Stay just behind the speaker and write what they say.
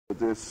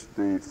This,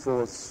 the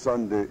fourth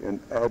Sunday in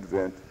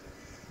Advent,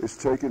 is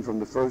taken from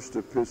the first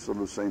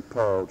epistle of St.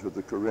 Paul to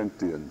the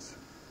Corinthians.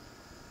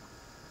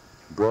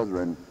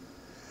 Brethren,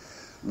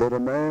 let a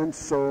man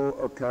so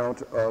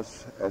account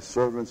us as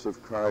servants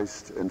of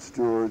Christ and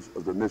stewards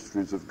of the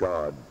mysteries of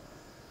God.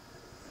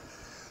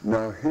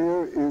 Now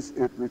here is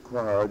it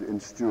required in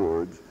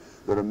stewards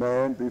that a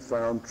man be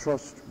found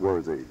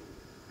trustworthy.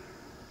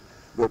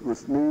 But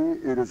with me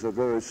it is a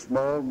very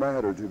small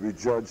matter to be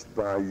judged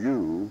by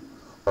you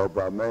or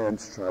by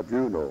man's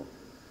tribunal.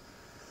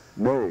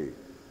 Nay,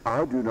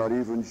 I do not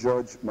even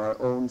judge my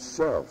own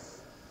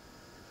self.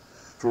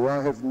 For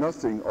I have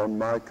nothing on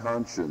my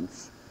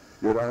conscience,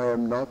 yet I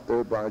am not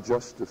thereby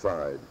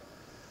justified.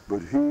 But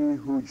he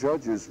who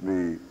judges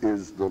me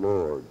is the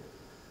Lord.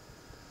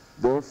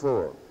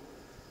 Therefore,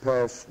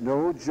 pass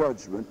no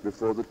judgment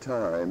before the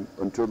time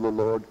until the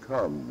Lord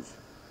comes,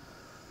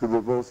 who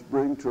will both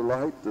bring to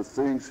light the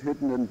things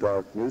hidden in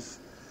darkness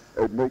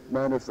and make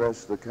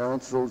manifest the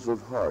counsels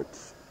of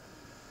hearts.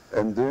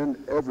 And then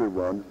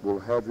everyone will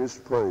have his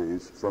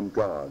praise from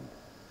God.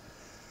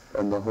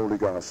 And the Holy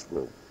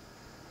Gospel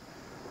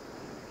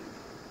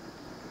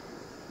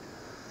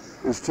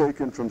is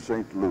taken from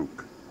St.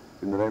 Luke.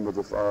 In the name of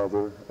the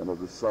Father, and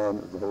of the Son,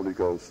 and of the Holy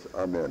Ghost.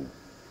 Amen.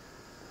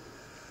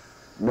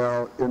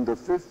 Now, in the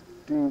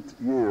 15th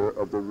year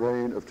of the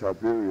reign of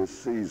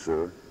Tiberius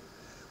Caesar,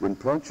 when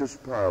Pontius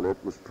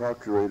Pilate was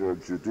procurator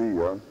of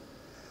Judea,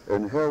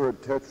 and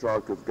Herod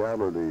tetrarch of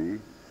Galilee,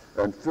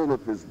 and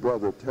Philip his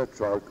brother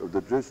tetrarch of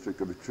the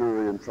district of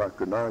Ituraea and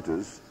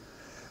Trachonitis,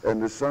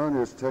 and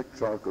Lysanias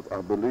tetrarch of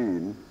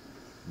Abilene,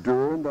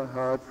 during the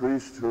high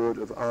priesthood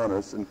of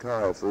Annas and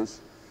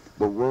Caiaphas,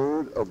 the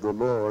word of the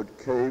Lord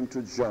came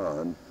to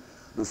John,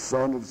 the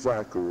son of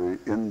Zachary,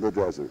 in the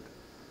desert.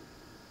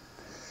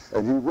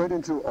 And he went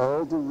into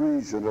all the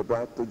region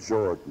about the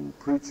Jordan,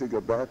 preaching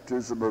a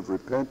baptism of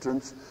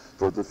repentance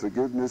for the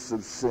forgiveness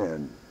of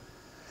sin.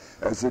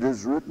 As it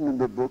is written in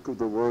the book of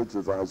the words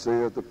of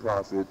Isaiah the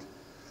prophet,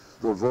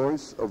 the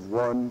voice of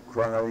one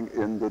crying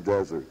in the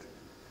desert,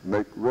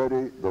 make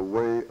ready the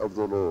way of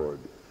the Lord,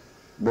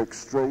 make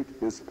straight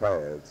his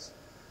paths.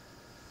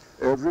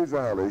 Every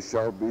valley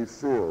shall be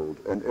filled,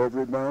 and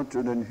every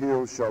mountain and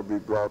hill shall be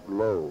brought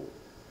low,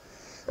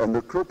 and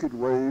the crooked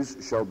ways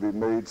shall be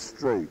made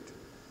straight,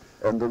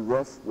 and the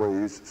rough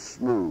ways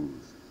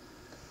smooth.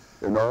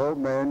 And all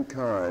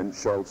mankind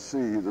shall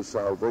see the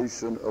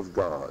salvation of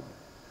God.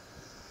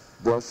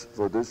 Thus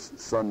for this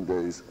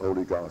Sunday's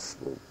Holy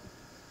Gospel.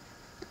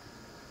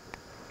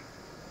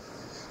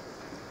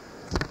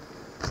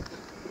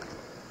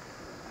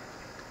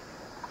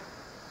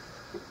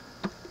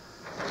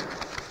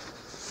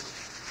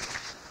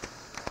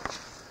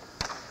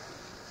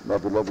 My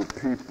beloved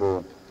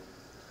people,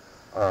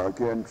 I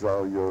again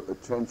draw your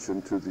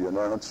attention to the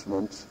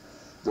announcements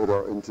that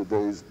are in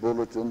today's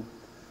bulletin,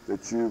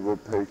 that you will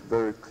pay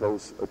very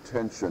close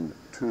attention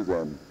to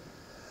them.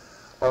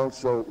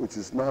 Also, which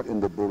is not in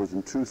the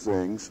bulletin, two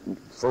things.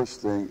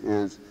 First thing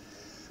is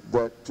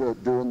that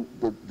during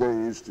the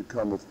days to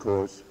come, of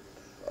course,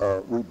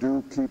 we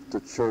do keep the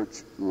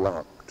church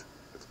locked,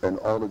 and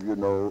all of you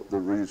know the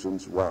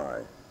reasons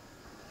why.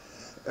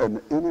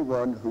 And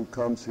anyone who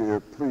comes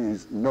here,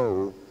 please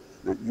know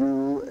that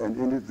you and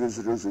any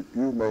visitors that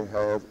you may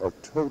have are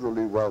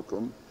totally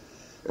welcome,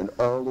 and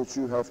all that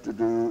you have to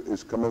do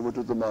is come over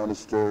to the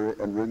monastery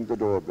and ring the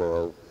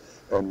doorbell,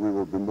 and we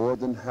will be more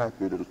than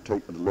happy to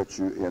let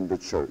you in the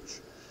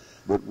church.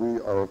 But we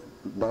are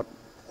not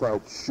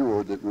quite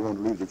sure that we want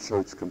to leave the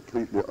church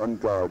completely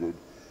unguarded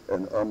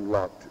and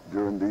unlocked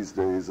during these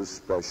days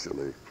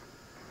especially.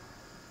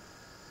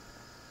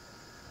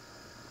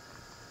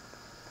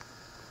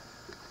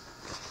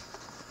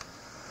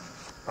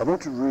 I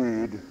want to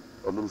read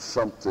a little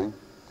something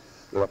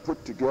that I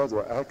put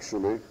together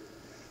actually,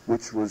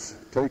 which was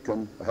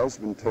taken, has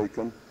been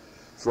taken,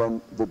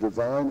 from the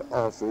divine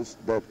office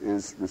that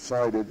is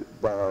recited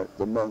by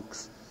the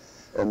monks.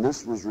 And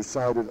this was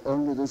recited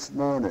only this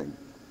morning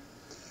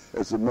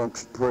as the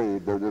monks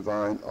prayed their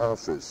divine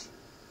office.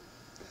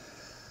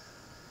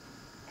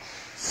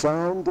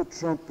 Sound the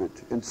trumpet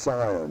in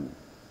Zion,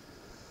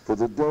 for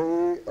the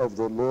day of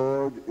the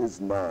Lord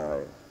is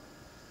nigh.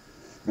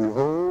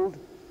 Behold,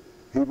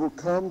 he will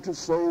come to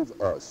save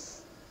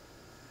us.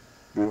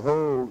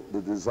 Behold,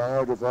 the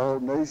desired of all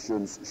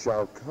nations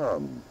shall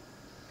come,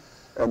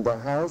 and the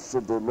house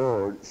of the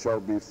Lord shall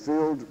be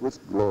filled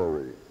with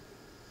glory.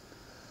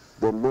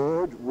 The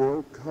Lord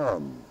will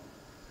come.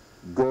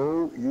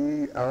 Go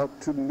ye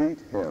out to meet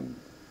him.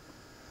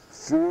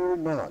 Fear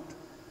not,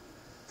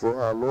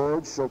 for our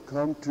Lord shall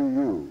come to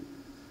you.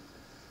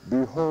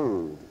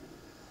 Behold,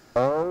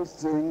 all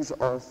things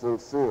are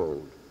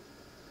fulfilled.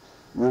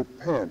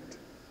 Repent,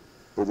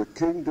 for the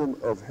kingdom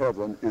of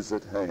heaven is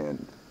at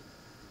hand.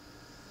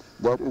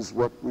 That is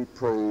what we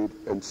prayed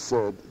and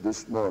said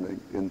this morning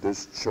in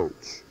this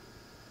church,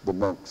 the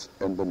monks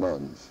and the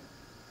nuns.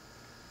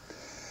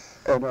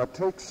 And I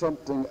take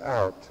something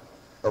out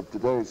of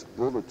today's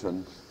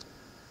bulletin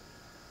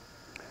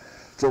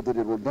so that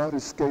it will not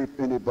escape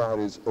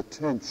anybody's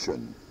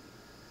attention.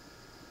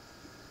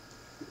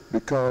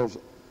 because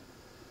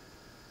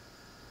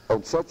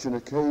on such an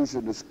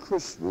occasion as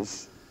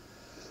Christmas,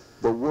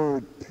 the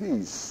word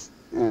peace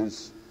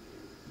is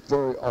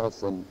very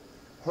often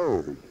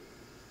heard.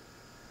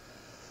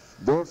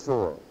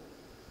 Therefore,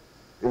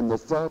 in the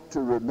thought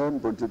to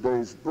remember in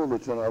today's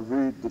bulletin, I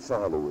read the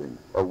following,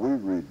 or we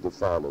read the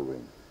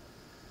following.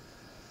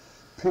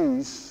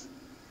 Peace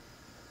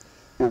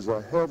is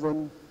a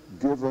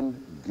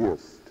heaven-given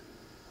gift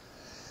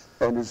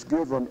and is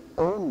given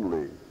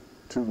only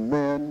to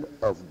men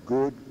of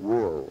good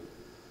will.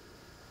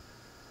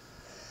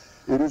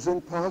 It is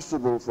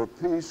impossible for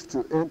peace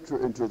to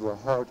enter into the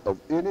heart of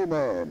any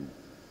man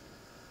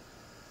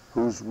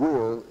whose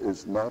will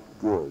is not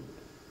good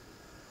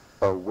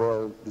or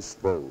well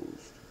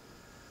disposed.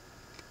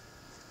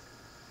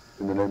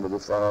 In the name of the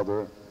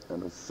Father,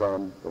 and the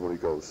Son, and the Holy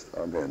Ghost.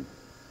 Amen.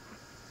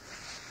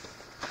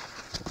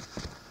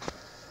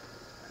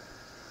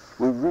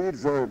 We read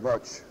very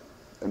much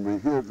and we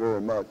hear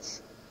very much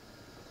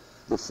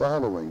the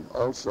following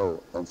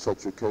also on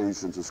such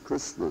occasions as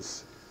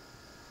Christmas.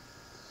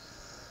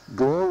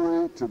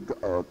 Glory to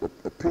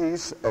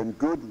peace and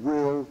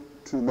goodwill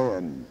to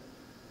men.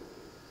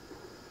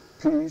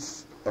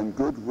 Peace and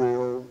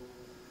goodwill,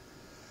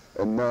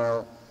 and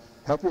now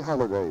happy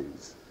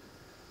holidays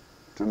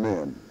to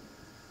men.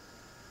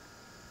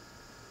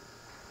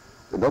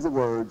 In other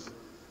words,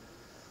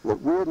 what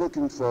we're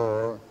looking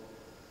for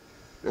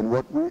and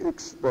what we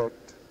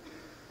expect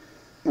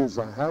is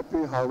a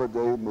happy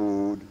holiday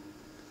mood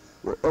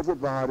where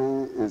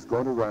everybody is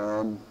going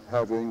around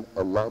having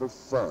a lot of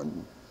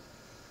fun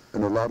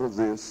and a lot of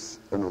this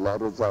and a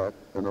lot of that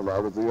and a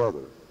lot of the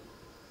other.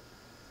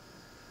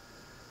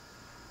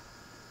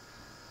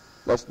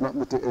 That's not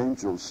what the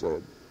angels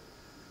said.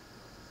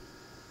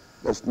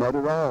 That's not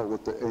at all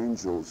what the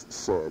angels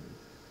said.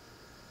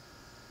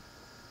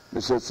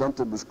 They said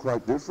something was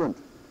quite different.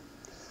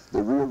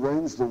 They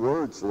rearranged the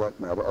words for that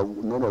matter.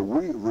 No,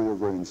 we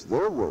rearranged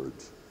their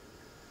words.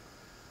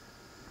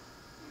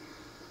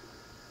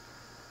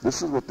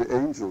 This is what the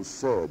angels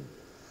said.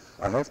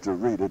 I have to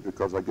read it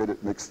because I get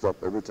it mixed up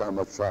every time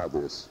I try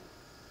this.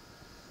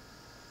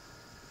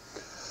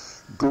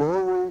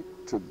 Glory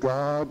to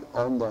God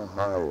on the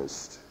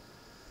highest,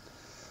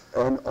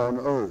 and on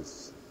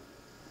earth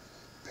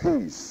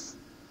peace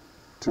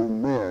to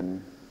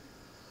men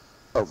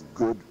of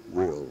good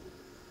will.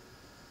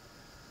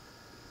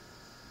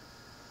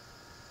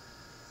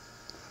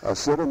 I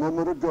said a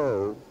moment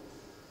ago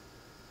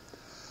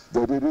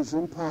that it is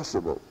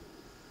impossible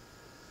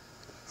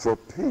for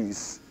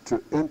peace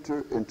to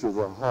enter into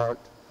the heart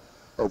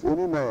of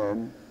any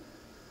man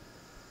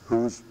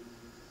whose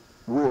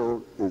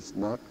will is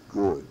not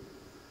good.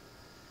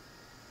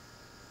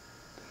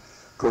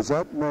 Because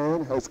that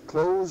man has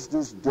closed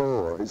his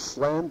door, has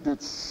slammed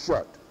it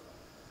shut,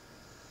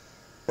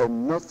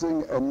 and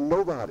nothing and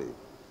nobody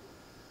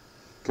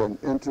can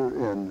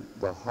enter in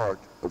the heart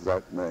of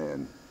that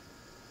man.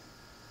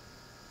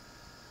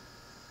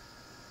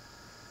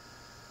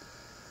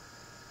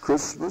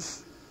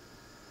 Christmas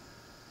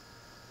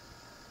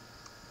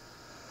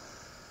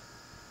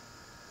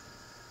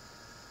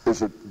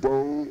is a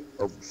day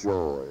of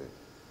joy,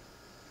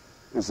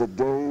 is a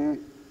day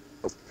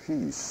of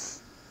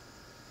peace,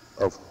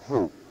 of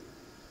hope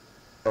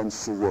and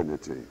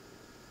serenity.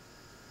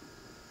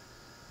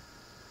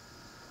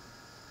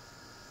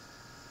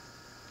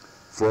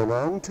 For a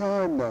long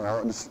time now,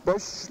 and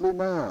especially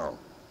now,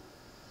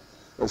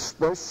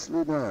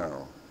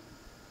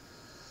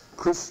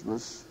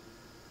 Christmas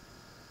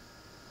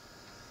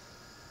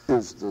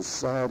is the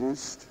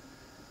saddest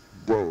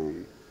day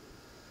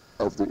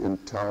of the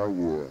entire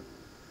year.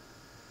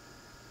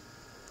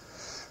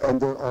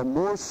 And there are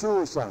more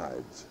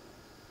suicides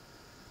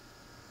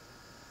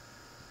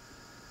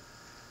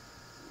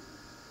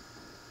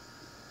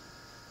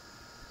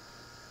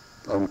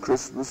on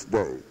Christmas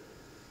Day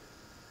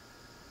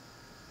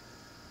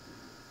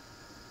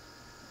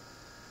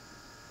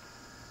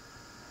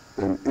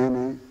than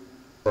any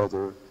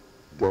other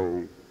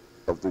day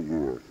of the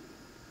year.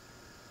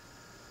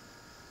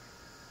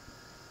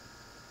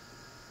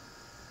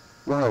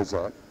 Why is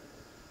that?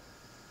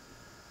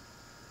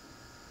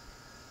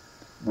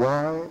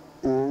 Why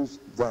is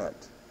that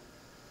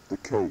the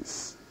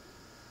case?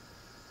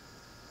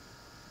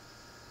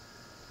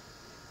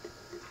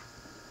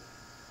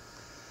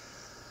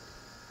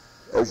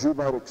 As you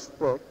might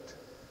expect,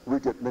 we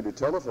get many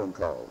telephone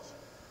calls.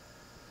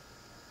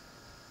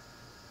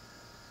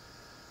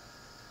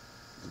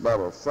 As a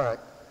matter of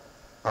fact,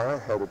 I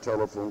had a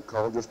telephone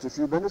call just a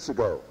few minutes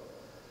ago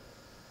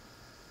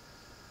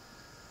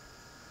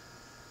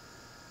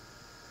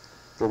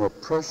from a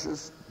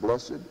precious,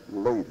 blessed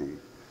lady,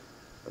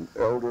 an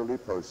elderly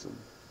person,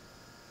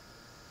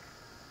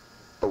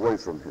 away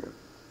from here,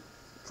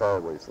 far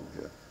away from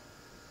here,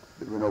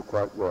 that we know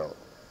quite well.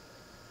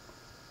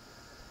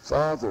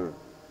 Father,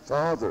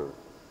 Father,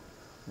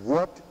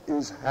 what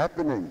is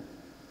happening?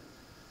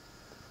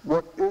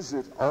 What is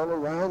it all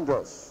around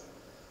us?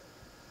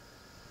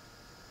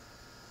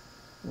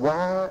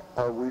 Why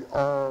are we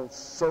all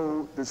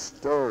so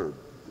disturbed?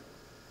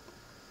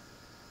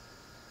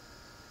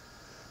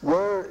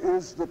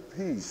 is the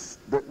peace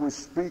that we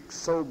speak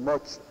so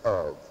much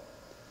of?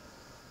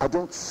 I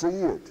don't see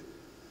it.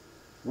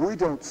 We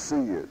don't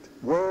see it.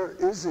 Where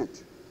is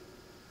it?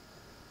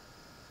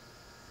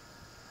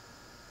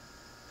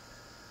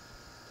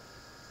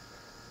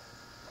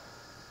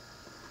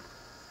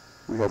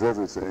 We have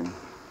everything,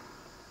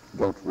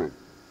 don't we?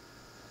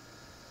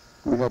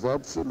 We have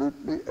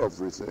absolutely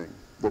everything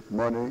that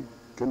money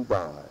can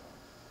buy.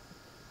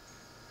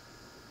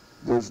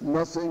 There's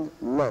nothing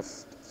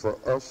left for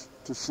us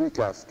to seek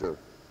after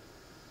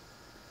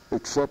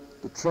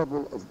except the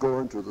trouble of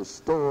going to the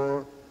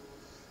store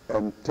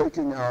and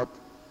taking out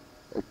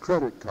a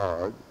credit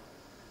card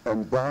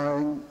and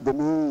buying the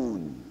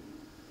moon.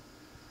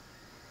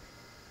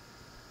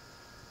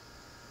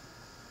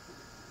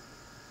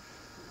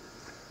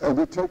 And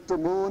we take the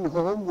moon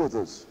home with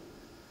us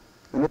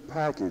in a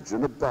package,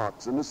 in a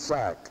box, in a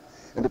sack,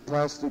 in a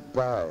plastic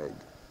bag.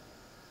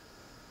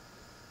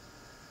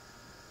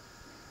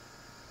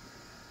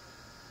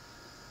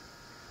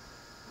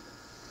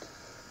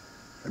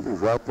 And we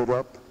wrap it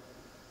up,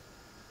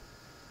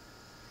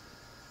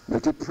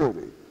 make it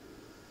pretty.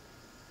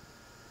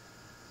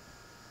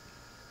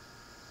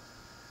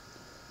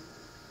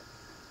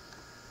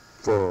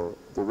 For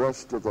the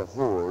rest of the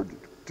horde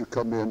to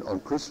come in on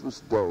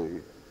Christmas Day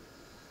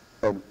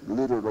and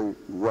literally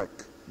wreck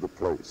the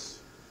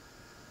place.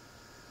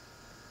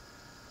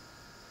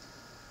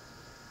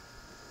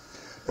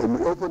 And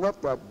we open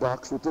up that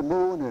box with the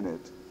moon in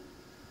it.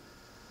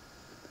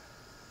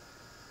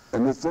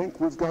 And we think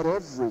we've got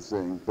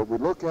everything, but we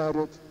look at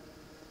it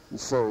and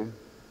say,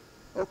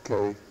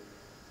 okay,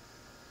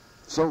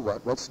 so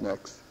what? What's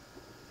next?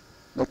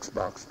 Next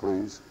box,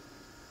 please.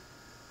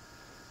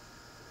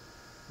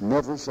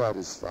 Never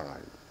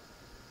satisfied.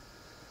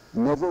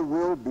 Never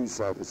will be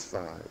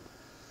satisfied,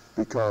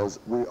 because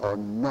we are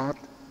not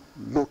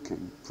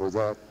looking for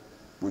that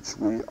which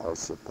we are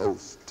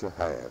supposed to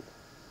have.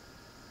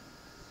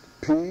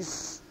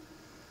 Peace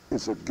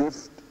is a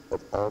gift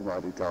of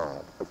Almighty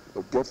God,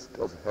 a gift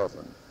of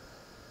heaven,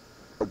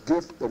 a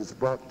gift that is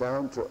brought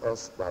down to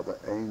us by the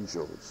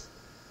angels,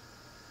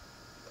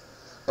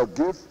 a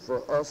gift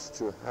for us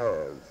to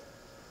have.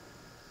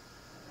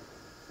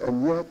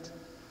 And yet,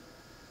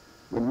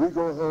 when we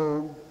go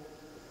home,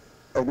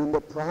 and in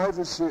the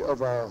privacy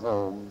of our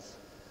homes,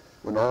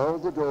 when all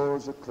the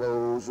doors are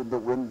closed and the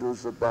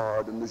windows are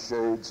barred and the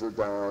shades are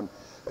down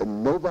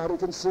and nobody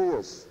can see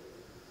us,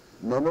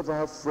 none of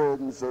our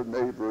friends or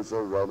neighbors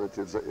or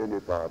relatives or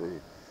anybody,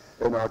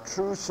 and our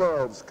true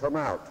selves come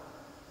out,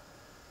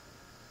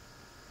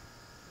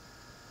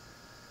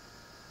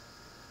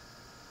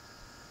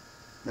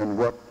 and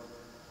what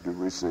do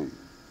we see?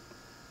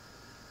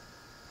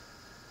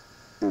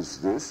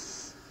 Is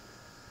this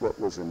what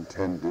was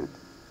intended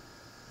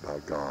by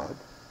God?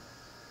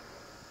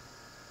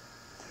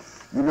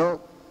 You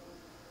know,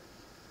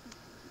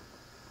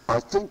 I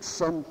think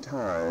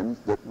sometimes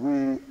that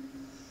we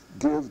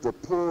give the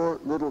poor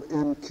little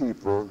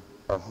innkeeper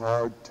a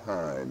hard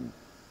time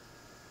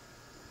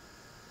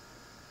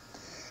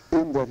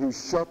in that he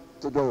shut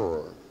the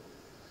door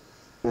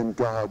in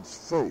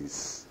God's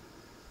face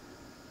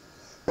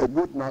and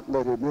would not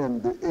let him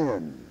in the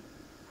inn.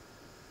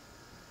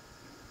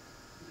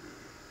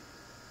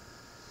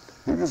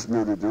 He was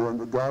merely doing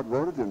what God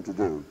wanted him to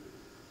do.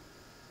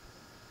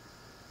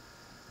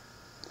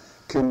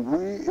 Can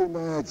we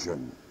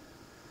imagine,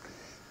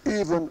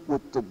 even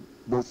with the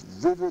most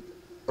vivid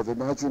of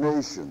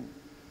imagination,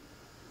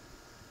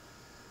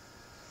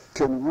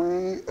 can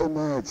we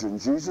imagine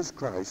Jesus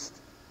Christ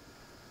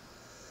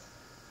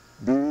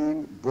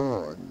being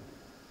born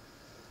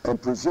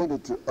and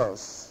presented to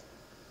us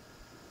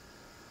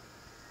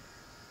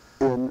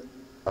in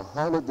a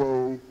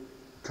holiday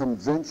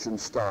convention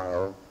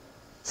style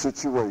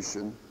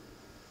situation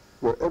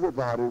where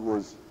everybody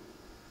was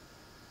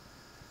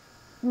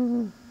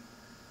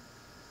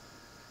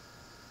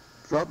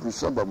probably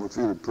some of them were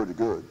feeling pretty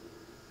good,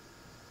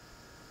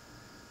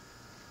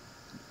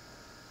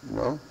 you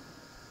know,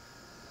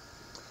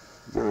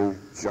 very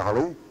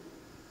jolly,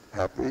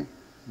 happy,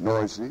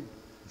 noisy,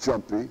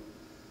 jumpy,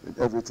 and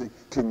everything.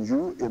 Can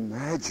you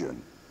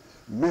imagine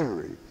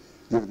Mary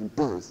giving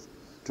birth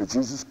to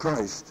Jesus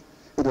Christ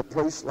in a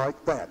place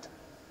like that?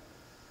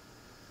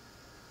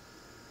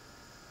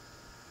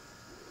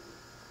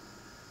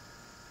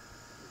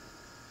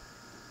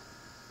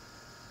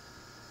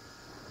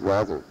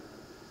 Rather,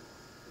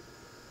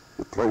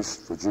 the place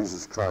for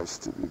Jesus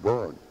Christ to be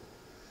born,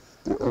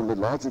 the only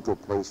logical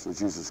place for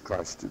Jesus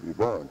Christ to be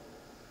born,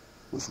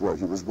 was where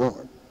he was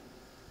born.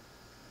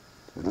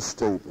 In a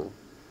stable,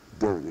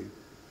 dirty,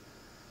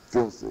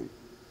 filthy,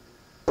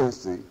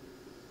 earthy,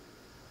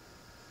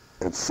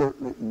 and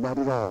certainly not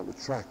at all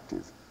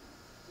attractive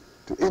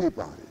to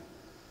anybody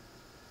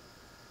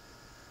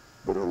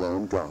but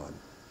alone God.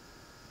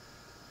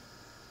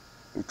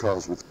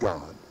 Because with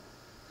God,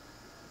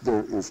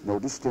 there is no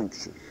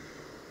distinction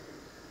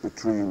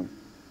between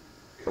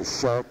a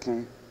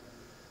shacky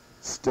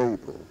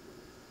stable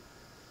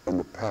and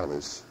the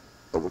palace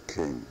of a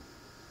king.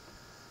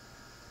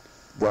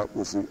 That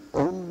was the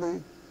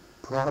only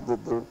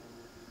probable,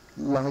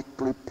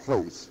 likely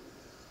place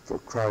for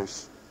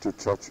Christ to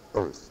touch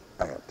earth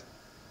at.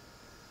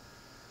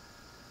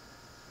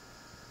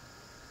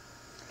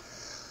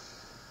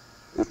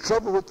 The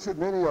trouble with too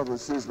many of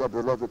us is, my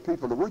beloved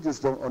people, that we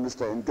just don't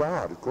understand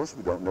God. Of course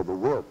we don't, never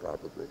will,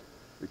 probably,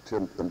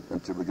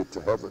 until we get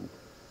to heaven.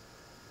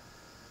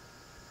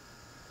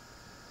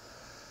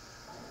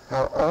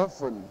 How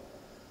often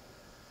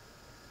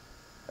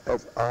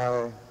have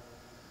I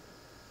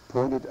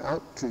pointed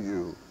out to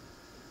you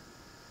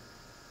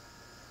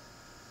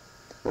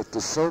that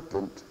the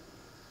serpent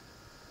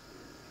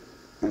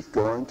is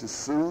going to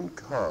soon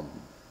come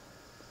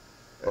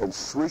and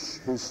swish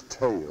his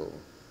tail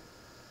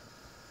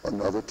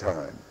another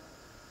time,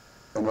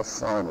 and a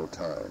final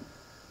time,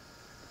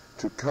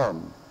 to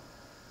come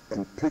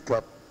and pick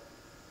up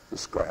the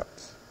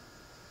scraps.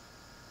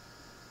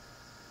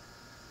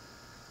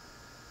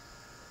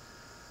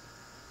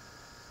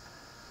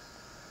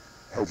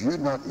 Have you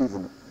not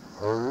even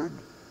heard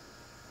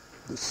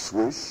the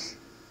swish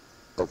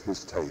of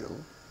his tail?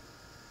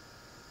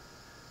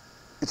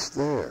 It's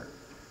there.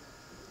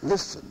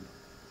 Listen.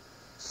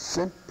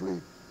 Simply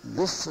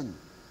listen,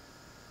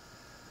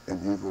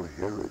 and you will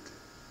hear it.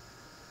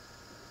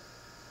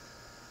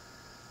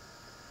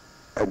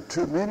 And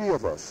too many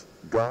of us,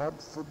 God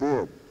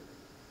forbid,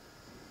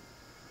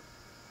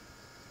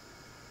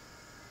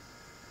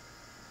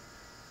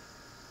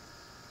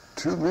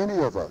 too many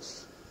of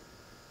us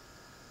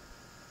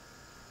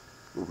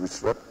will be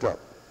swept up,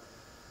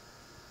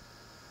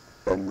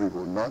 and we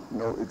will not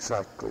know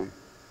exactly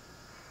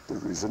the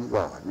reason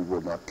why. We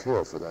will not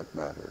care, for that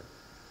matter.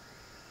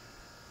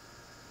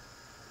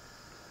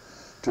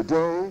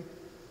 Today,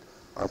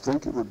 I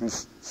think it would be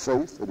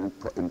safe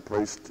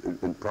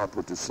and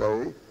proper to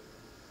say,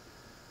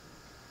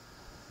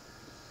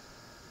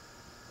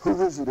 who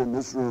is it in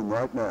this room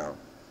right now,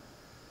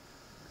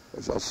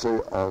 as I say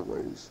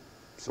always,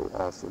 so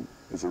often,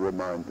 as a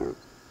reminder,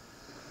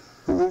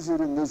 who is it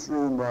in this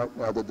room right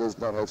now that does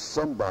not have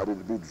somebody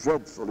to be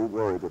dreadfully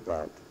worried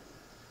about?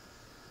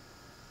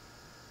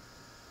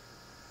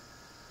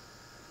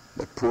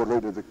 That poor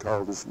lady that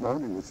called this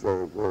morning was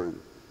very worried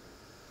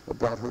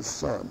about her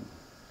son,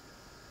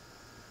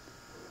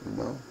 you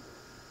know,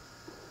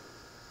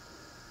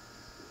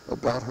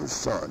 about her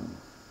son.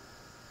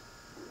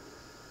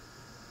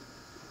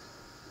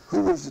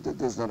 Who is it that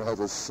does not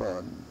have a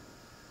son,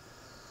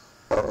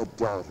 or a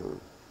daughter,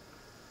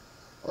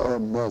 or a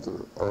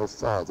mother, or a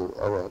father,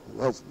 or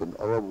a husband,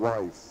 or a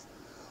wife,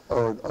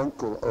 or an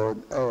uncle, or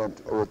an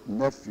aunt, or a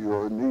nephew,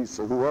 or a niece,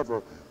 or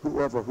whoever,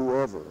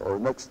 or a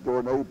next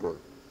door neighbor,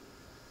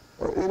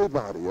 or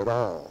anybody at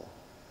all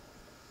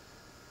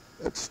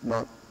that's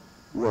not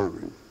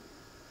worried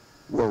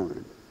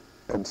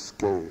and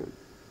scared?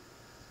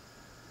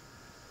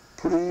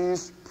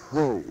 Please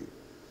pray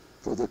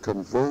for the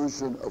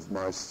conversion of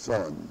my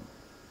son,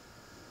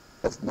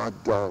 of my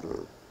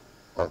daughter,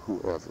 or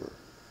whoever.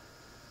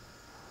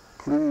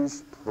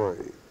 Please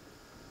pray.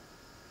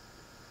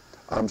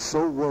 I'm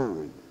so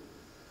worried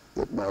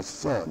that my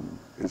son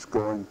is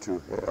going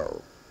to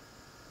hell,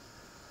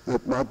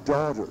 that my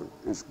daughter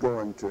is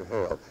going to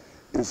hell.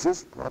 Is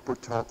this proper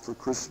talk for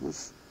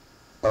Christmas?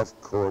 Of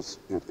course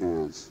it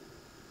is.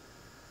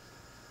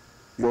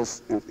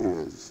 Yes, it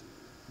is.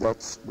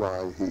 That's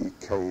why he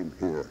came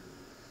here,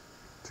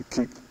 to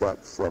keep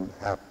that from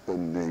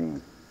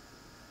happening,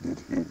 did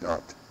he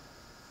not?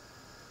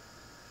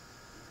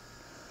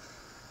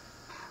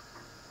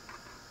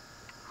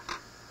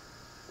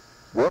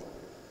 What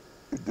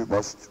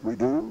must we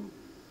do?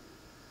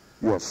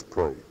 Yes,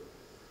 pray.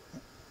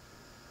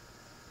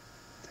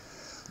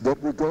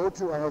 That we go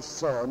to our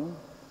son,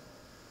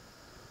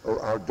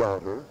 or our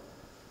daughter,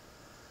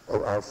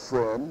 or our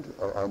friend,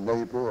 or our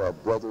neighbor, our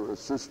brother or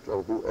sister,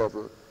 or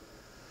whoever,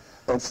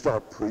 and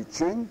start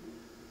preaching?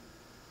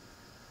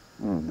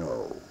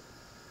 No.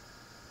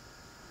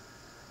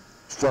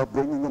 Start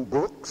bringing them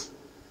books?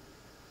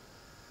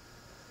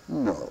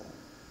 No.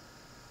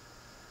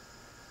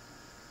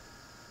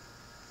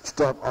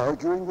 Stop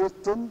arguing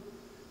with them?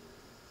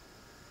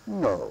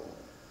 No.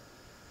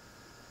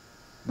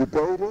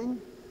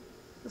 Debating?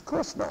 Of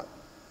course not.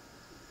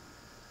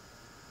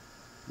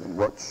 Then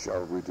what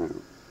shall we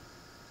do?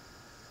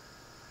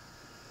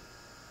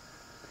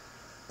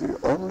 The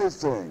only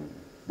thing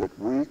that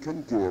we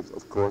can give,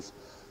 of course,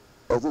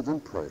 other than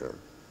prayer,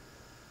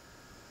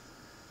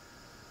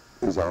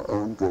 is our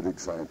own good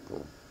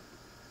example.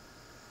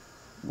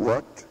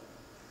 What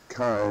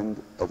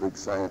kind of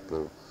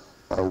example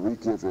are we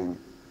giving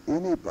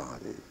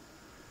anybody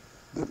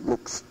that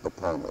looks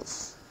upon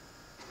us?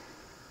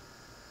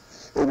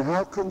 And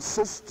how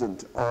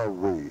consistent are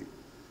we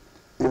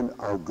in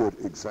our good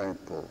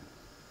example?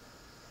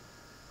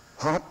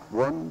 Hot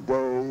one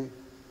day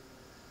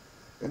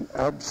and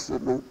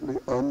absolutely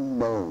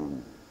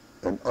unknown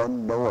and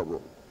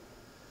unknowable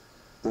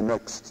the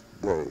next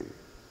day.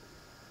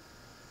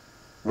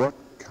 What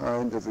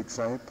kind of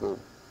example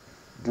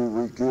do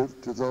we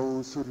give to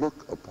those who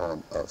look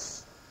upon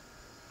us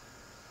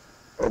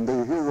and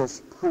they hear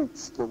us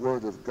preach the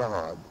Word of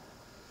God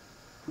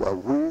while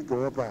we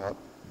go about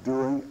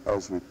doing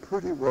as we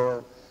pretty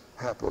well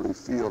happily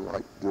feel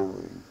like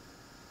doing.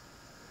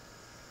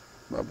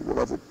 My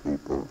beloved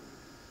people,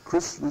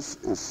 Christmas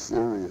is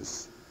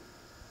serious.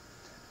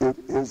 It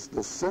is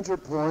the center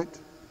point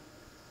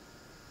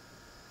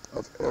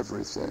of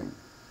everything.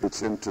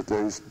 It's in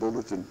today's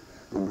bulletin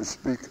when we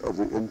speak of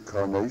the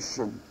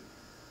incarnation.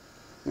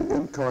 The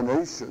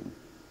incarnation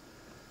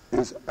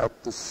is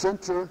at the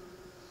center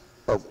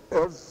of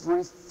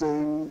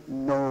everything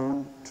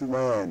known to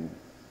man.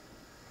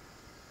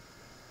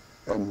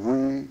 And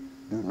we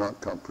do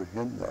not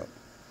comprehend that.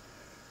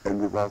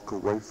 And we walk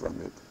away from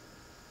it,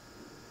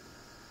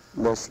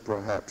 lest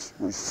perhaps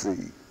we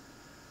see.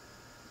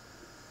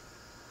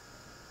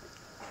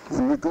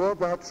 When we go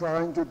about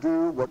trying to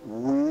do what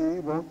we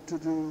want to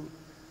do,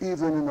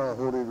 even in our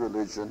holy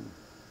religion,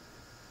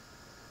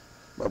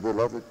 my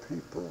beloved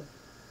people,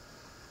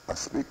 I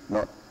speak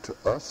not to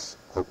us,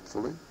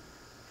 hopefully,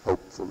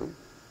 hopefully,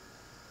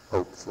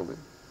 hopefully.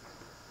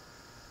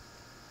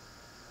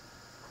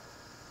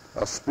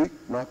 I speak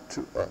not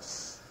to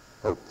us,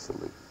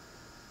 hopefully,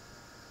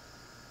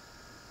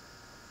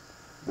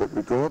 that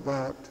we go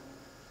about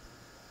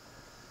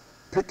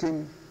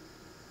picking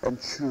and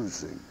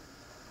choosing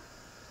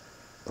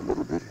a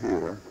little bit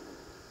here,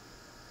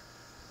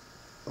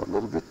 a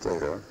little bit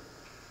there,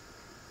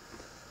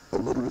 a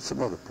little bit some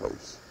other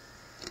place,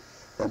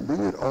 and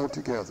bring it all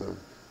together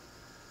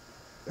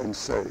and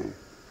say,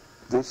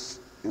 this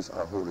is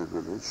our holy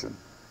religion.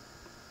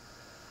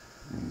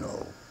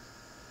 No,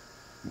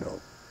 no,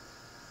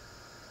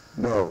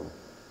 no,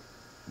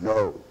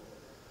 no,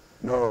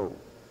 no.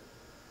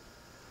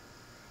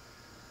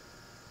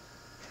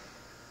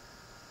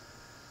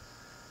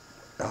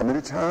 How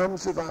many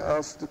times have I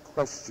asked the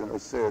question or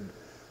said,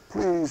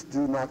 please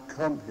do not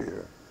come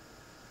here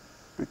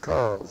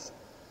because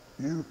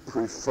you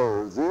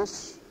prefer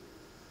this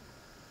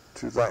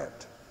to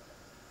that.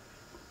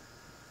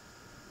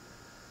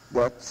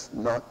 That's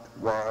not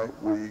why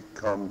we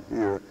come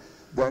here.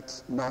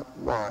 That's not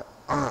why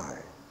I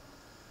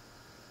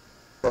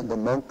and the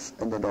monks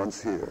and the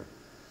nuns here.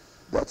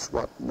 That's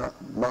what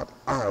not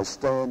I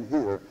stand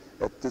here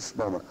at this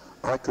moment.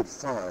 I could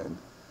find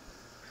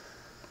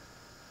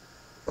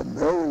a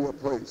merrier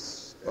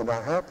place and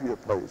a happier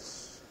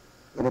place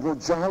and a more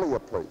jollier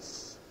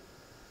place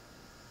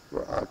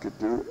where I could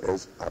do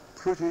as I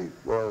pretty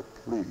well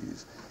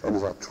please and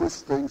as I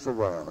twist things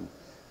around,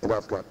 and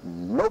I've got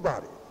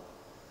nobody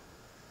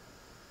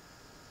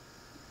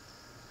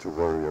to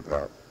worry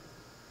about.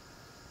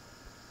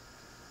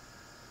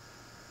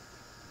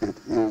 It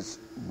is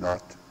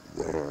not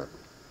there.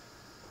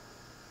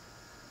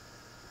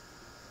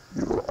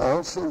 You will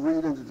also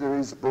read in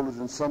today's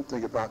bulletin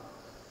something about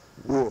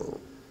will,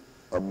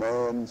 a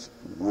man's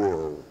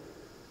will.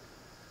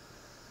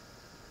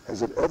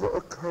 Has it ever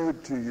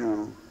occurred to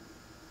you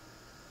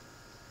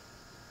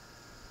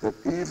that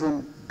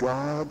even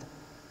God,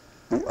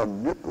 the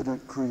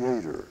omnipotent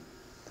creator,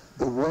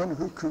 the one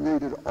who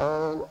created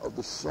all of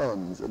the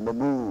suns and the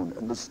moon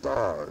and the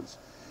stars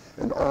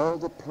and all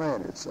the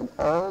planets and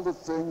all the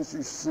things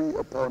you see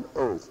upon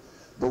earth,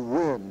 the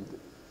wind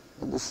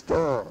and the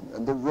storm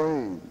and the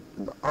rain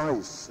and the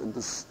ice and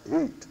the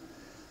heat,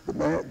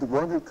 the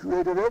one who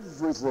created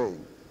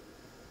everything,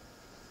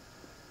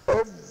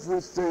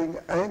 everything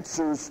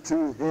answers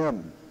to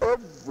him.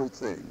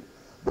 Everything.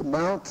 The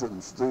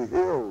mountains, the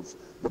hills,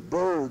 the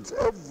birds,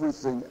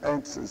 everything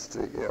answers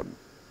to him.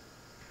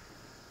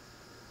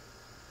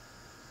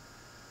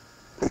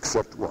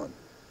 Except one.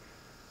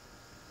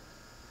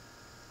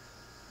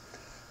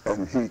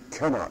 And he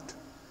cannot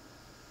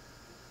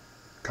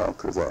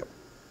conquer that.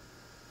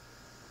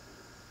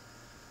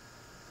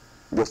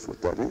 Guess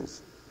what that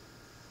is?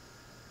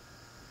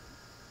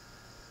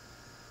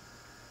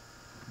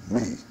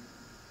 Me.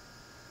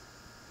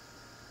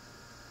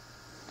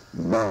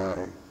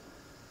 My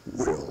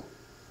will.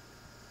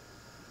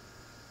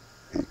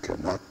 He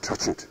cannot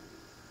touch it.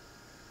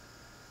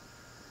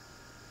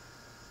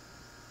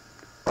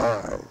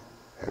 I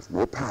have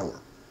more power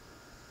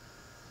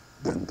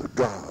than the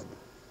God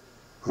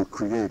who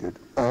created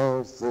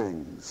all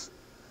things.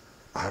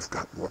 I've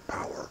got more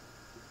power.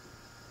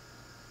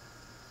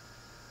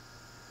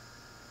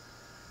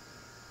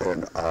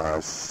 And I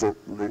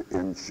certainly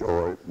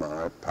enjoy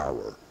my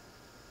power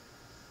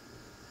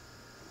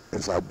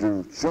as I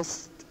do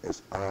just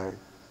as I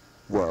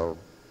well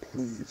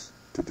please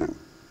to do.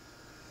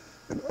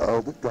 And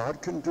all that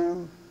God can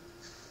do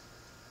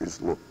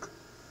is look.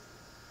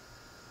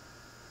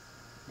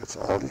 That's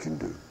all he can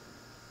do.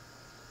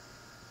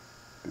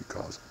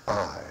 Because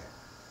I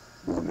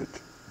want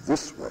it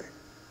this way.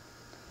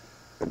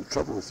 And the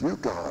trouble with you,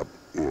 God,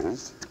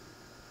 is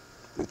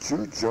that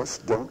you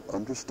just don't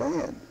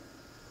understand.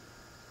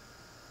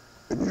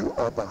 And you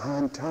are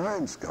behind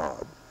times,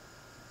 God.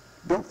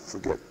 Don't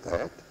forget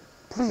that.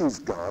 Please,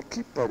 God,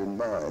 keep that in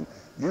mind.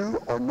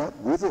 You are not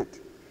with it.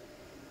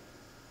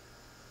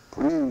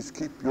 Please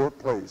keep your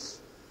place.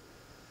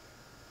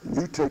 And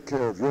you take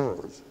care of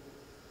yours.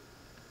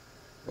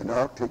 And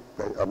I'll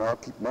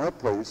keep my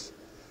place,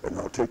 and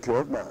I'll take care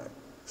of mine.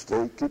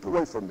 Keep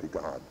away from me,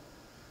 God.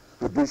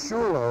 But be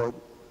sure, Lord,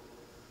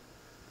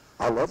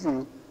 I love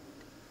you.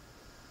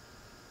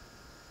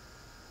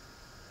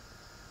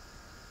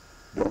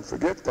 Don't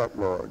forget that,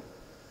 Lord.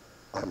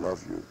 I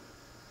love you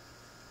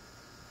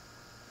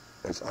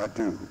as I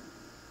do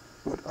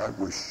what I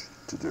wish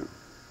to do.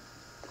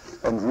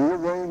 And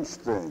rearrange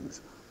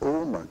things.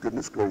 Oh my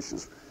goodness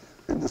gracious.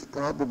 In this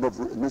project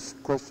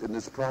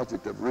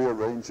of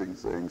rearranging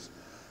things,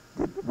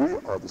 we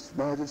are the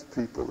smartest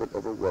people that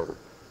ever were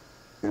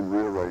in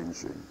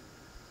rearranging,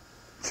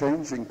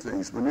 changing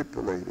things,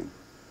 manipulating,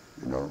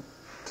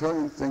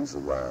 turning things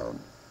around.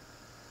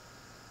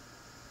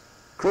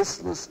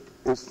 Christmas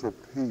is for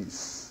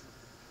peace.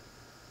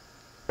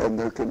 And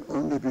there can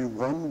only be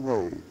one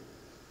way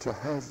to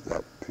have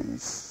that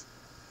peace,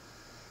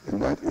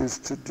 and that is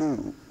to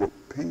do what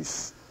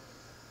peace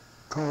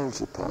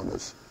calls upon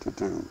us to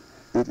do.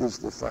 It is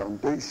the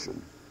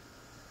foundation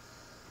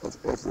of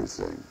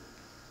everything.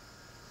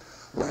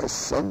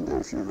 Last Sunday,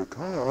 if you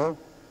recall,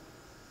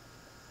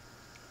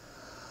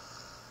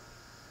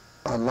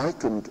 I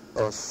likened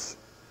us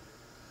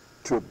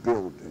to a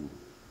building,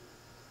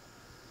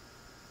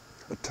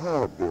 a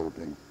tall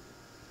building,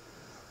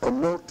 a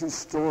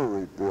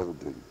multi-story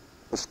building,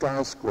 a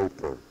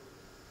skyscraper.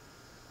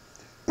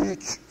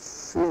 Each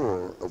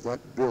floor of that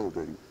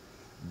building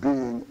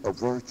being a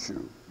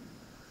virtue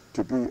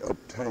to be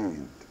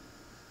obtained.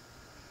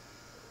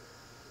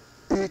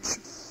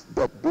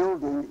 That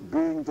building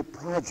being the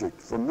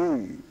project for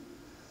me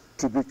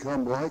to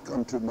become like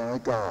unto my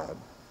God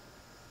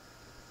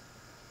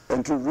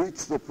and to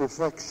reach the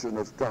perfection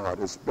of God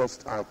as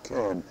best I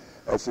can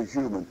as a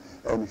human.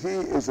 And he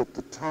is at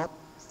the top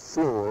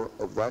floor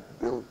of that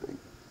building.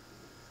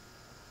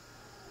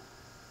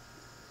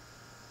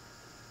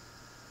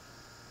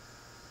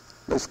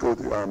 Let's go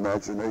to our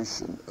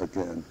imagination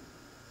again.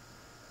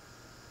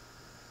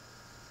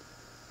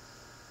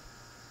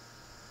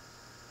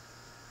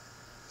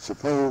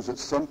 Suppose that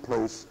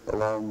someplace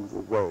along the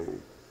way,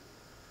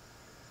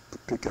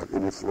 pick out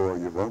any floor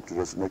you want to,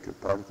 doesn't make a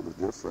particle of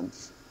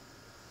difference,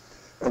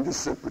 and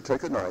just simply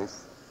take a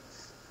knife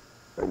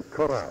and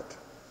cut out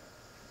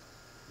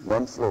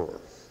one floor.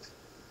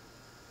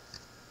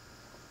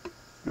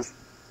 Just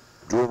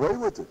do away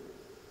with it.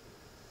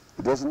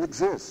 It doesn't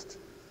exist.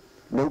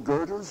 No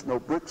girders, no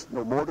bricks,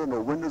 no mortar,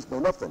 no windows, no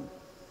nothing.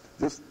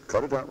 Just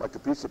cut it out like a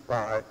piece of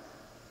pie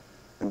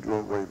and do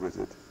away with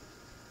it.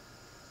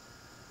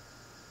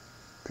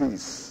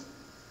 Peace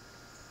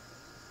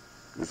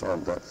is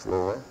on that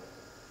floor.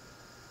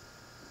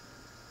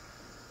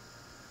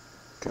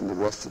 Can the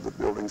rest of the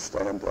building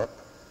stand up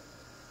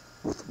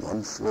with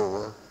one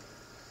floor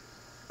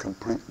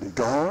completely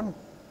gone?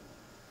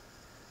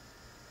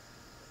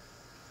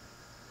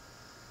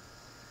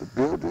 The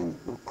building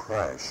will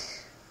crash,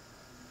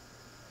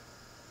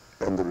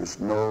 and there is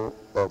no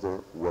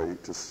other way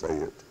to say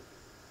it.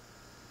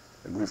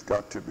 And we've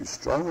got to be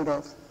strong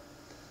enough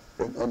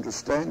and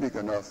understanding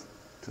enough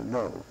to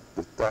know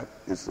that that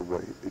is the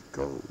way it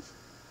goes.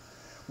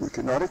 We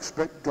cannot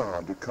expect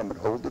God to come and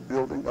hold the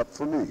building up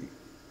for me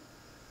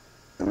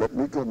and let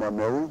me go my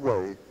merry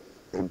way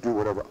and do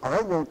whatever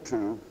I want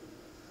to,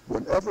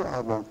 whenever I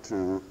want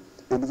to,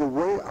 in the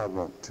way I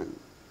want to.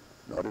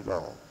 Not at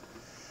all.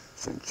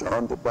 St.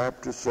 John the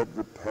Baptist said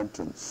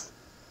repentance.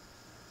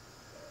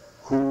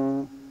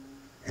 Who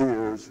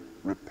hears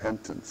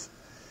repentance?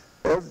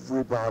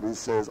 Everybody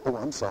says, oh,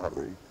 I'm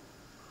sorry.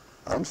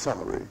 I'm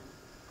sorry.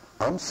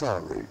 I'm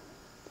sorry.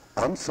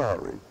 I'm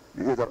sorry.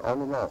 You hear that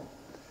all along.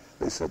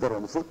 They said that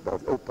on the football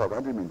field. Oh, pardon,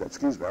 I didn't mean that.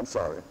 Excuse me, I'm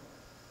sorry.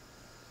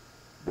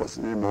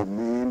 Doesn't any more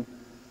mean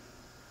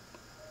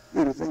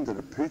anything than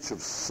a pinch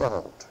of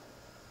salt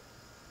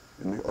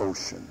in the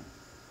ocean.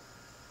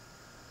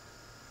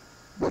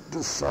 What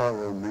does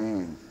sorrow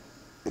mean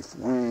if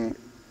we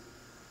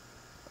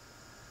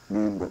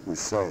mean what we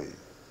say?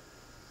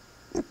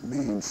 It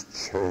means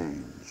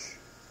change.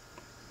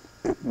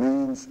 It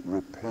means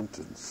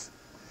repentance.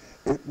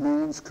 It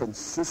means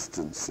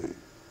consistency,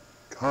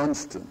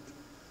 constant,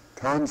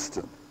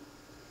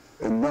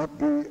 and not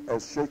be,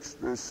 as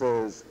Shakespeare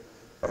says,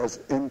 as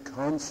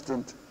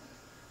inconstant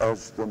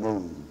as the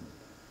moon.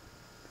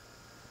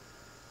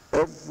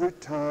 Every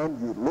time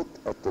you look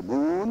at the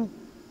moon,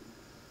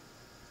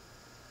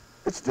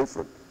 it's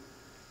different,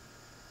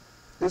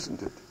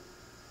 isn't it?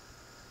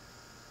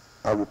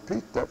 I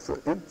repeat that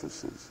for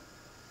emphasis.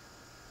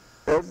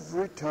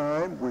 Every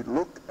time we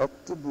look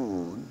at the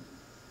moon,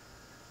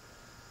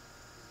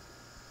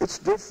 it's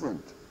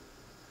different.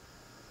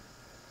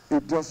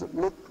 It doesn't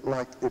look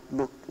like it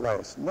looked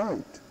last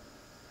night.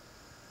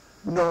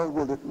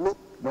 Nor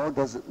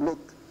does it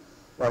look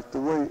like the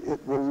way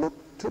it will look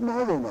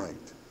tomorrow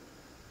night.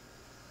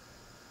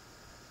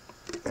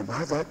 Am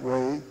I that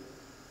way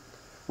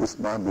with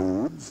my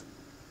moods?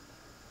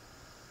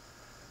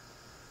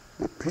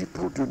 The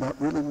people do not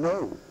really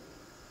know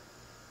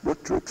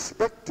what to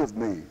expect of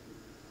me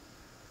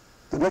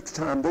the next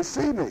time they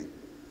see me.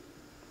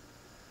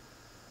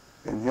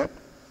 And yet,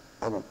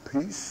 I'm at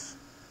peace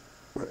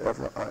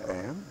wherever I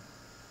am.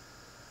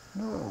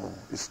 No,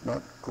 it's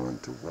not going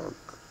to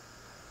work.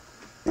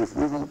 If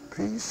we want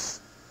peace,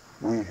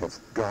 we have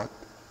got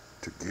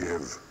to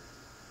give.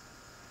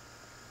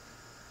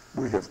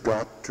 We have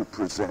got to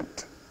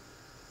present.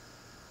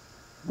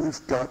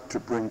 We've got to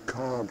bring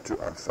calm to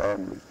our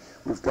families.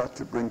 We've got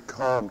to bring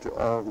calm to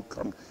all who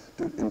come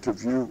to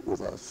interview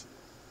with us.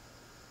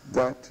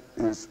 That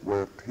is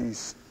where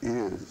peace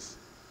is.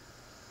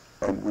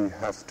 And we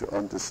have to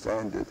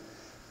understand it.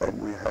 And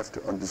we have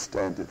to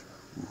understand it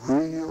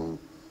real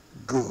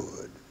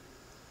good.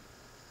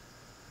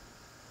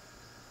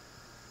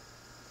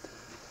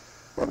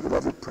 My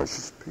beloved,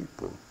 precious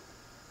people,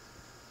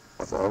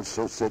 I've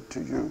also said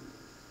to you,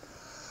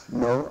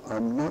 no,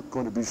 I'm not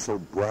going to be so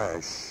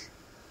brash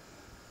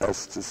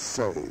as to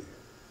say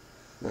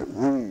that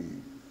we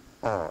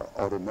are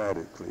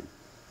automatically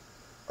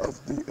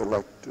of the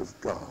elect of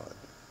God.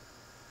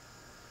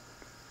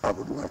 I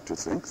would like to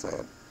think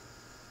that,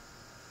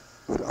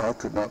 but I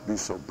could not be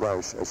so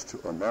brash as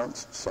to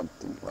announce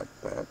something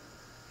like that.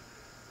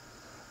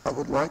 I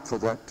would like for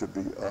that to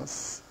be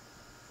us,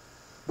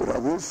 but I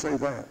will say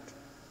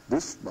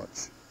this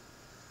much,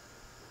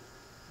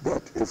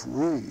 that if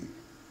we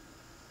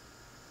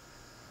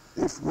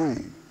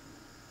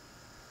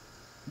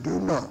do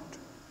not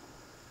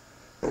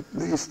at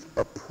least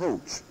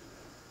approach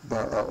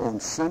by our own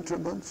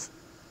sentiments,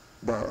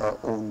 by our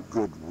own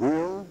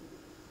goodwill,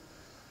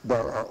 by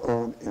our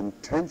own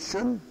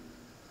intention,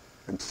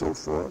 and so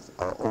forth,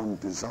 our own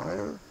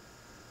desire,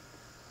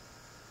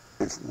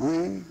 if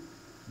we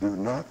do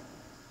not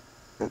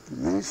at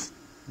least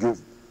give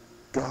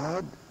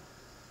God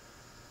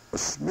a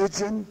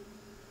smidgen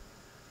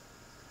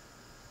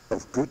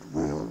of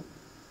goodwill,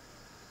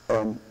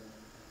 and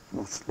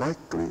most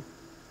likely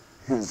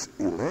his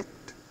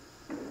elect,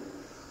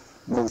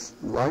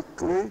 most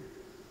likely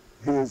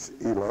his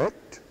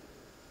elect,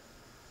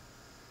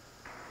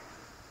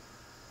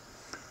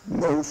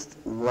 most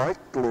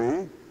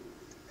likely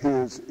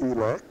his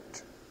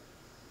elect,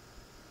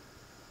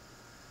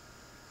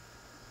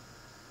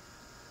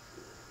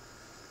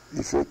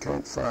 if he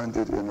can't find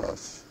it in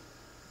us,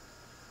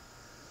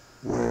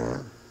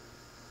 where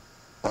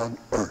on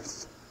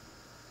earth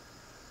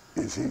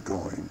is he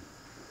going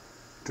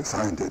to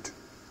find it?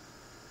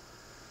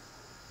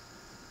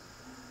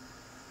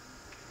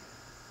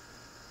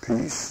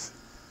 Peace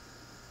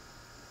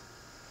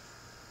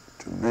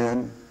to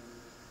men,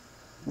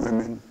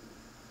 women,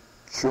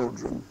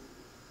 children,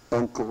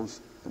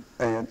 uncles, and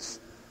aunts,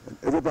 and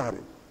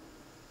everybody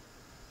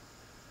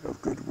of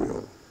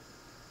goodwill.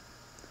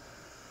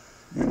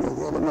 You know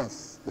well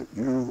enough that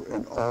you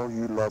and all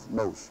you love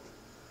most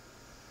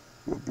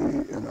will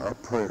be in our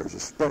prayers,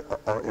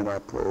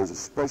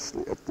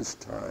 especially at this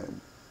time.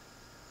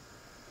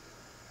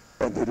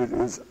 And that it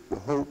is the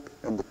hope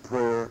and the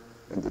prayer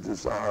and the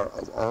desire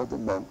of all the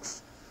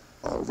monks,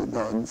 all the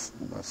nuns,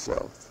 and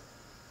myself,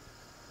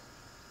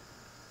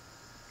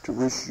 to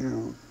wish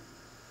you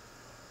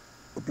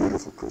a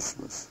beautiful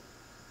Christmas,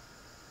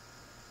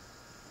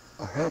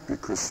 a happy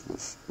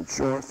Christmas, a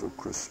joyful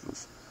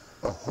Christmas,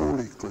 a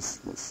holy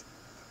Christmas,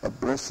 a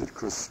blessed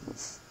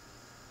Christmas,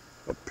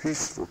 a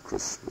peaceful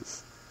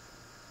Christmas.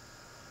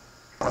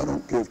 I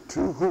don't give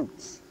two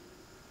hoots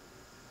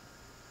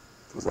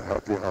for the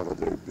happy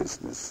holiday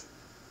business.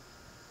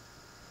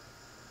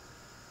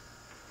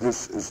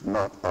 This is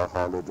not a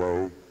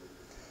holiday,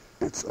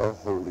 it's a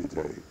holy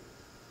day.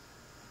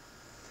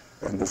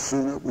 And the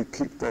sooner we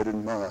keep that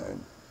in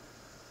mind,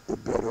 the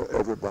better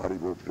everybody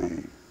will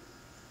be.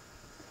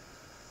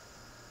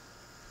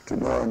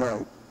 Tomorrow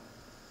night,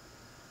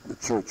 the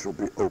church will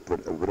be open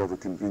at whatever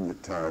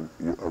convenient time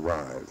you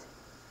arrive.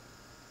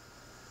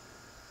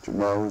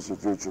 Tomorrow is a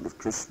vigil of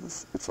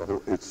Christmas. It's a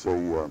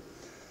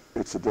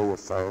day of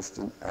fast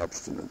and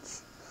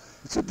abstinence.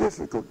 It's a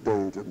difficult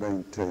day to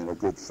maintain a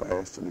good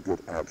fast and a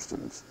good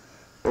abstinence.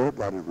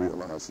 Everybody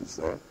realizes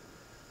that.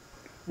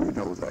 We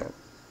know that.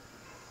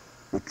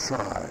 But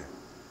try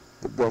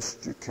the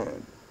best you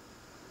can,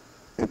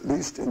 at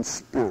least in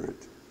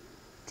spirit,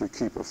 to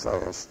keep a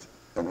fast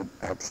and an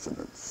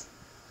abstinence.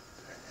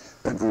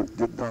 And we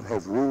did not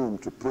have room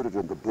to put it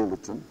in the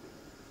bulletin,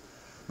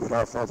 but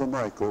our Father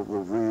Michael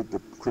will read the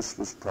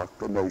Christmas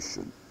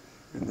proclamation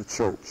in the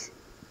church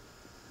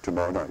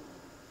tomorrow night.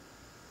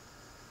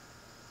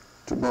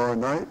 Tomorrow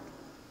night,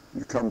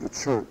 you come to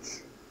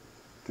church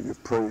to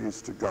give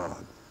praise to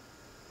God.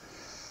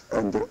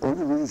 And the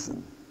only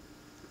reason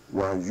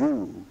why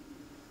you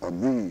or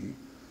me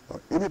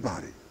or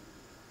anybody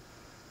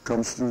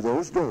comes through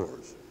those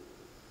doors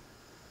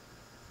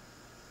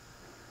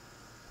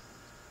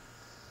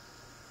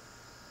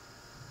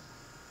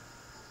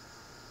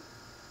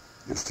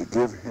is to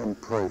give him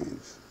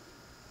praise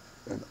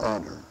and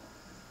honor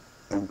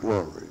and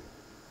glory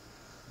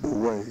the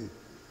way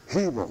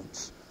he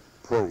wants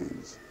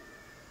praise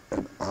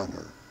and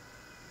honor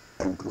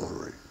and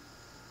glory.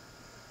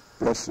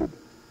 Blessed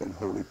and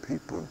holy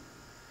people,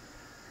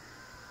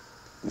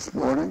 this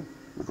morning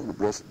we're going to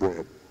bless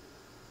bread.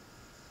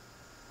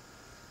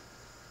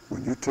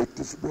 When you take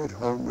this bread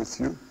home with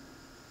you,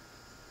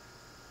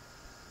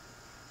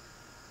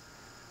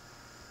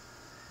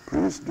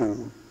 please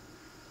do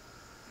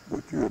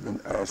what you have been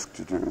asked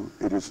to do.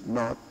 It is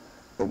not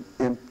an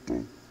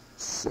empty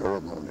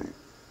ceremony.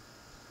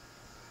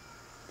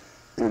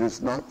 It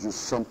is not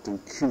just something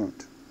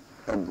cute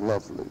and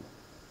lovely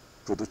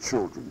for the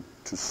children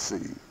to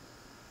see.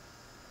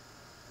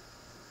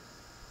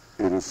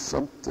 It is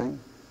something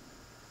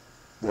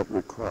that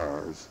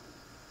requires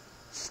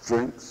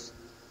strength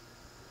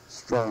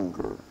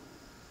stronger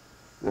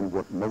than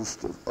what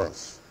most of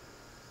us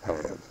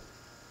have.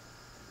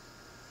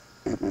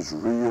 It is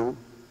real,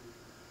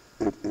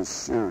 it is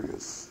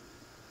serious,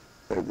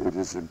 and it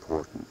is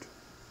important.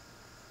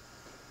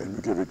 And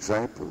we give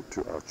example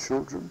to our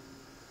children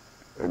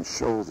and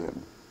show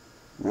them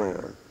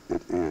where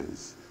it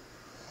is.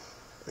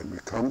 And we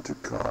come to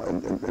God,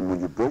 and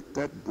when you break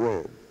that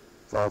bread,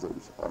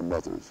 fathers or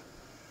mothers,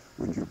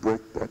 when you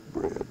break that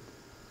bread,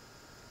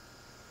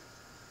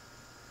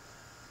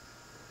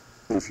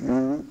 if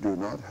you do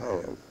not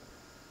have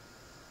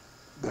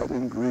that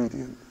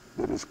ingredient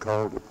that is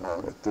called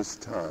upon at this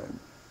time,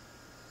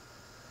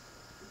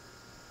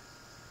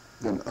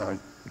 then I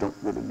don't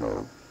really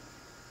know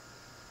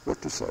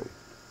what to say.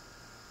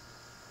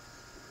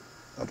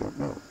 I don't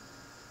know.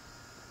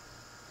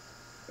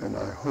 And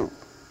I hope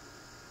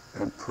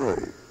and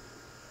pray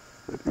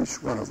that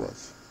each one of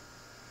us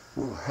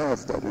will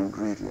have that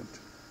ingredient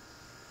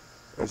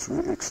as we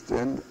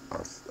extend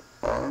our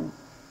arm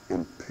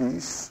in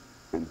peace,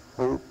 in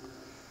hope,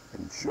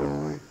 in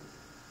joy,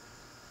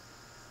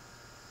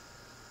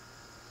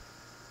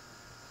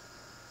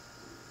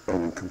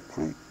 and in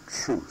complete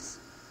truth.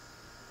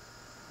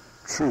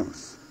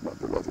 Truth, my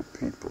beloved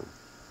people,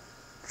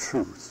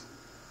 truth,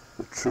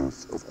 the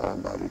truth of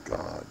Almighty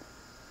God,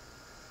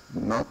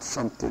 not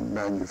something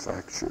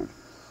manufactured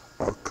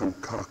or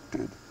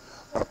concocted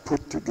or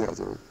put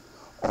together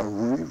or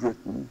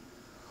rewritten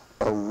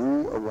or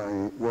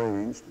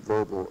rearranged,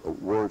 verbal or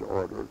word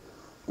order,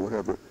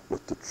 whatever,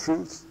 but the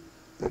truth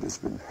that has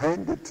been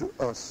handed to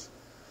us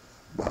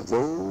by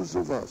those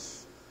of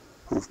us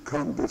who've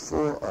come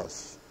before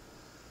us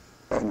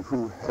and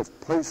who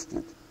have placed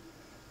it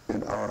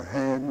in our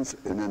hands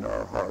and in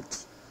our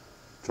hearts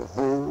to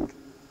hold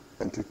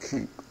and to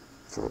keep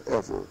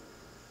forever.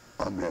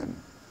 Amen.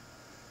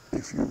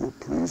 If you will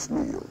please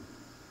kneel,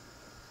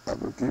 I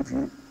will give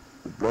you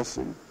the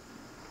blessing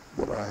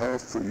that I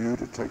have for you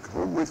to take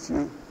home with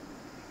you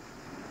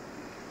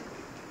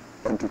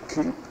and to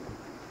keep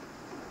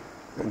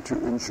and to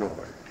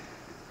enjoy.